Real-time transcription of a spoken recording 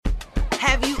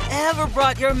Have you ever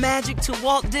brought your magic to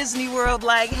Walt Disney World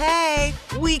like, hey,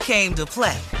 we came to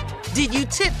play? Did you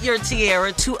tip your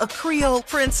tiara to a Creole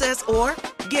princess or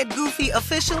get goofy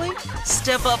officially?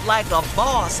 Step up like a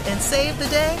boss and save the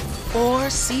day? Or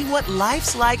see what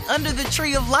life's like under the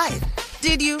tree of life?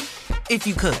 Did you? If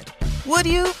you could. Would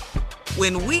you?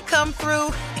 When we come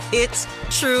through, it's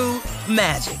true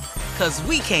magic. 'Cause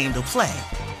we came to play.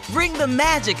 Bring the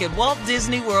magic at Walt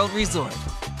Disney World Resort.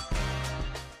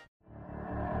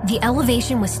 The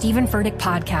Elevation with Stephen Furtick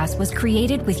podcast was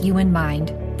created with you in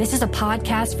mind. This is a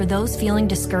podcast for those feeling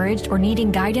discouraged or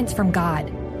needing guidance from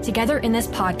God. Together in this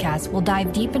podcast, we'll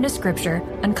dive deep into Scripture,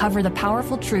 uncover the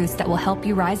powerful truths that will help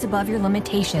you rise above your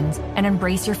limitations and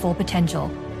embrace your full potential.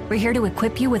 We're here to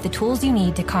equip you with the tools you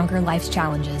need to conquer life's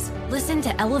challenges. Listen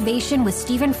to Elevation with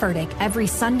Stephen Furtick every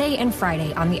Sunday and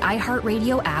Friday on the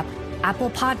iHeartRadio app,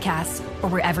 Apple Podcasts, or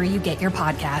wherever you get your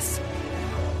podcasts.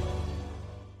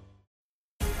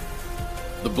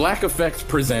 The Black Effect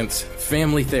presents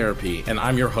Family Therapy, and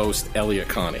I'm your host, Elliot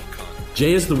Connie.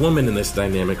 Jay is the woman in this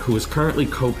dynamic who is currently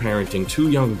co-parenting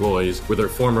 2 young boys with her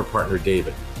former partner,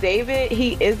 David. David,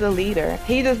 he is a leader.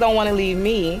 He just don't want to leave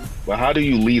me. But how do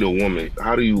you lead a woman?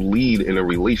 How do you lead in a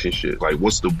relationship? Like,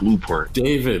 what's the blueprint?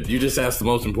 David, you just asked the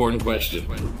most important question.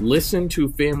 Listen to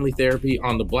Family Therapy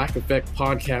on the Black Effect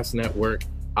Podcast Network,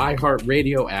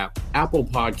 iHeartRadio app, Apple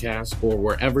Podcasts, or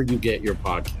wherever you get your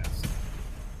podcasts.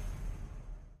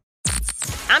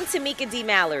 I'm Tamika D.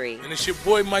 Mallory. And it's your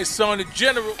boy, my son, the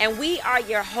General. And we are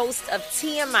your hosts of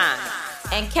TMI.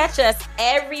 And catch us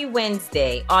every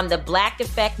Wednesday on the Black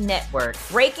Effect Network,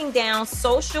 breaking down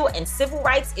social and civil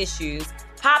rights issues,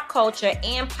 pop culture,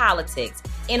 and politics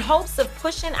in hopes of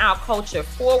pushing our culture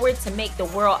forward to make the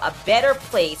world a better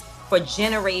place for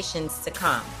generations to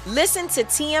come. Listen to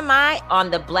TMI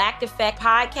on the Black Effect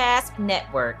Podcast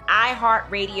Network,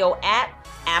 iHeartRadio app,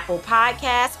 Apple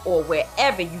Podcasts, or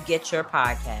wherever you get your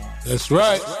podcasts. That's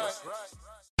right.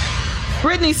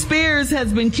 Britney Spears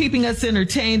has been keeping us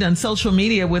entertained on social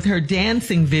media with her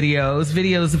dancing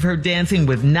videos of her dancing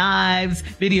with knives,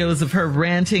 videos of her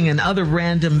ranting, and other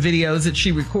random videos that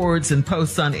she records and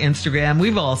posts on Instagram.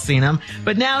 We've all seen them.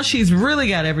 But now she's really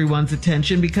got everyone's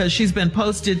attention because she's been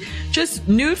posted just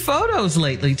nude photos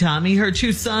lately, Tommy. Her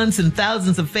 2 sons and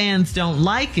thousands of fans don't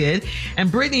like it.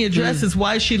 And Britney addresses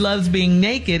why she loves being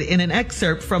naked in an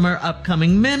excerpt from her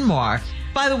upcoming memoir.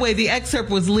 By the way, the excerpt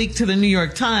was leaked to the New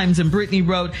York Times, and Britney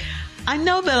wrote, "I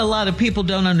know that a lot of people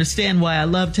don't understand why I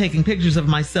love taking pictures of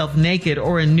myself naked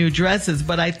or in new dresses,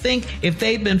 but I think if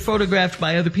they'd been photographed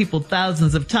by other people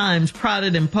thousands of times,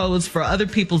 prodded and posed for other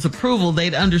people's approval,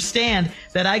 they'd understand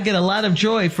that I get a lot of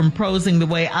joy from posing the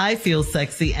way I feel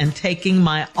sexy and taking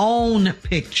my own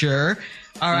picture."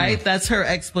 All right, that's her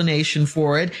explanation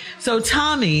for it. So,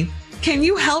 Tommy, can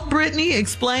you help Britney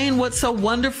explain what's so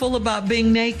wonderful about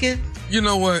being naked? You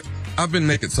know what? I've been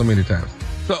naked so many times.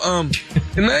 So,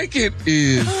 naked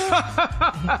is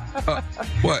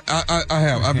what I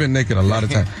have. I've been naked a lot of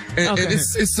times, and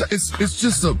it's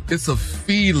just a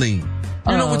feeling.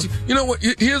 You know what?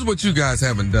 Here's what you guys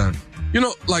haven't done. You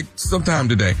know, like sometime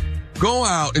today, go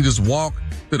out and just walk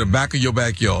to the back of your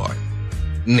backyard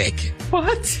naked.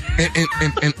 What?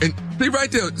 And see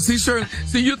right there. See, Sharon.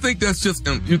 See, you think that's just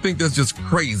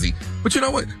crazy, but you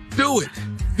know what? Do it.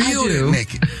 Feel it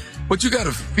naked. But you got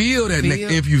to feel that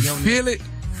naked. If you feel it,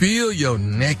 feel your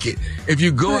naked. If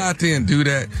you go out there and do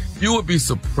that, you would be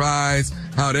surprised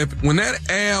how when that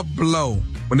air blow,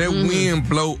 when that wind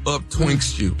blow up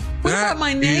twinks you. What about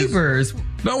my neighbors?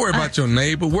 Don't worry about your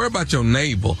neighbor. Worry about your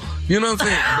neighbor. You know what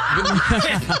I'm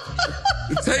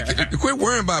saying? Quit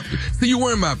worrying about. See, you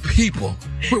worrying about people.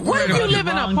 What if you live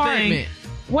in an apartment?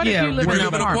 What if you live in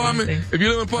an apartment? If you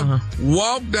live in an apartment,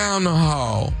 walk down the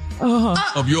hall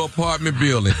of your apartment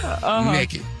building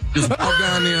naked. Just walk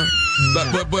down there.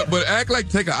 But act like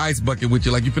take an ice bucket with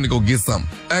you, like you finna go get something.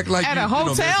 Act like at a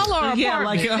hotel or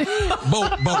apartment?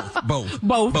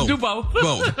 Both. Do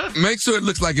both. Make sure it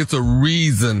looks like it's a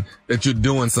reason that you're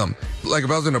doing something. Like if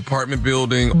I was in an apartment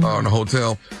building or in a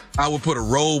hotel, I would put a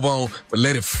robe on, but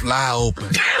let it fly open.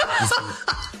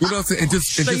 You know what I'm saying?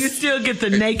 So you still get the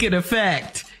naked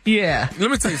effect. Yeah.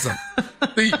 Let me tell you something.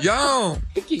 See, y'all.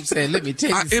 He keeps saying, let me tell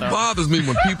you something. It bothers me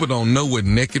when people don't know what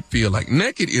naked feel like.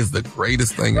 Naked is the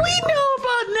greatest thing in the world. We know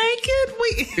about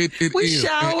naked. We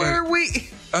shower.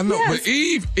 I know, yes. But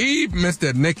Eve messed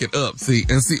that naked up. See,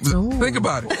 think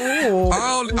about it.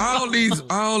 All these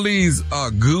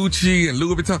Gucci and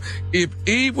Louis Vuitton. If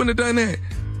Eve wouldn't have done that,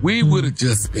 we would have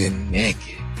just been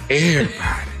naked.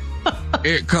 Everybody.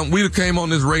 We'd have came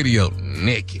on this radio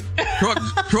naked.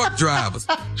 Truck drivers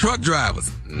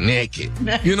naked.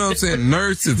 You know what I'm saying?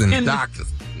 Nurses and doctors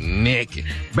naked.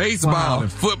 Baseball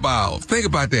and football. Think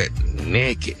about that.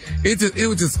 Naked. It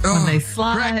was just when they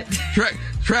slide.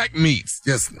 Track meets,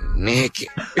 just naked.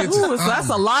 That's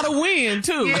a lot of wind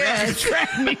too. Yeah,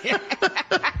 track meet.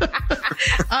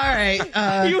 All right.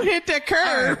 You hit that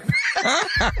curve.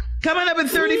 Coming up in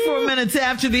 34 minutes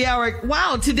after the hour.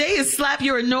 Wow, today is Slap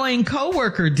Your Annoying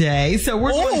Coworker Day. So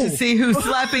we're going to see who's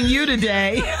slapping you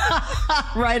today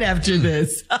right after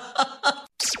this.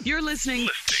 You're listening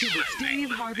to the Steve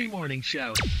Harvey Morning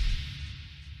Show.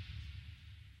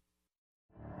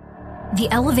 The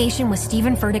Elevation with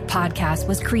Stephen Furtick podcast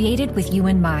was created with you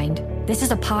in mind. This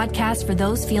is a podcast for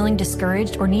those feeling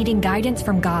discouraged or needing guidance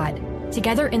from God.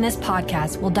 Together in this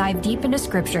podcast, we'll dive deep into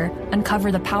scripture,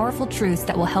 uncover the powerful truths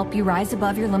that will help you rise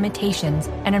above your limitations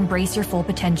and embrace your full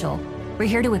potential. We're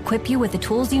here to equip you with the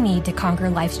tools you need to conquer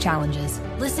life's challenges.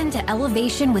 Listen to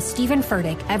Elevation with Stephen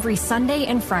Furtick every Sunday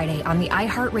and Friday on the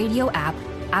iHeartRadio app,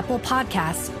 Apple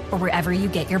Podcasts, or wherever you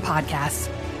get your podcasts.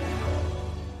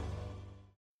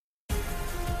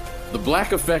 The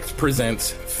Black Effect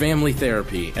presents Family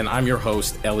Therapy, and I'm your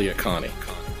host, Elliot Connie.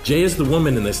 Jay is the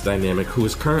woman in this dynamic who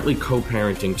is currently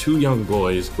co-parenting 2 young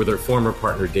boys with her former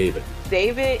partner, David.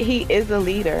 David, he is a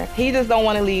leader. He just don't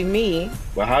want to leave me.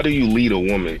 But how do you lead a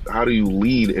woman? How do you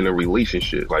lead in a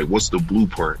relationship? Like, what's the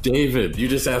blueprint? David, you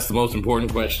just asked the most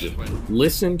important question.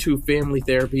 Listen to Family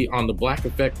Therapy on the Black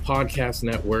Effect Podcast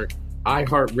Network,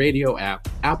 iHeartRadio app,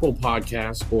 Apple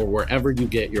Podcasts, or wherever you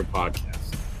get your podcasts.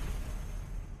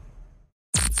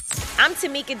 I'm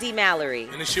Tamika D. Mallory.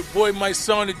 And it's your boy, my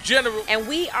son, the General. And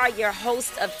we are your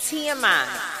hosts of TMI.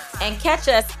 And catch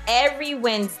us every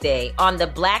Wednesday on the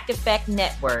Black Effect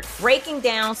Network, breaking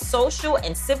down social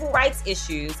and civil rights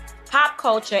issues, pop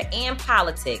culture, and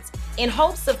politics in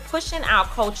hopes of pushing our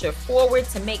culture forward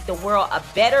to make the world a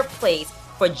better place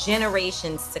for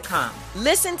generations to come.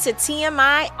 Listen to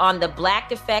TMI on the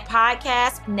Black Effect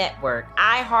Podcast Network,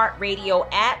 iHeartRadio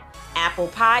app, Apple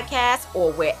Podcasts,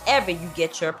 or wherever you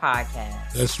get your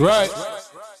podcasts. That's right.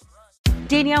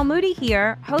 Danielle Moody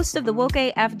here, host of the Woke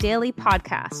AF Daily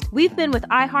podcast. We've been with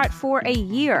iHeart for a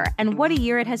year, and what a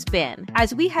year it has been.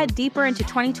 As we head deeper into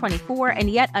 2024 and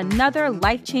yet another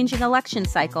life-changing election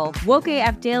cycle, Woke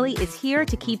AF Daily is here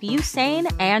to keep you sane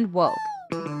and woke.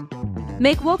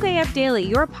 Make Woke AF Daily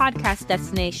your podcast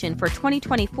destination for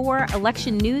 2024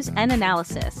 election news and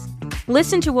analysis.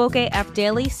 Listen to Woke AF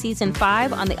Daily Season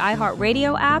 5 on the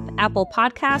iHeartRadio app, Apple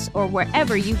Podcasts, or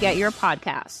wherever you get your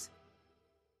podcasts.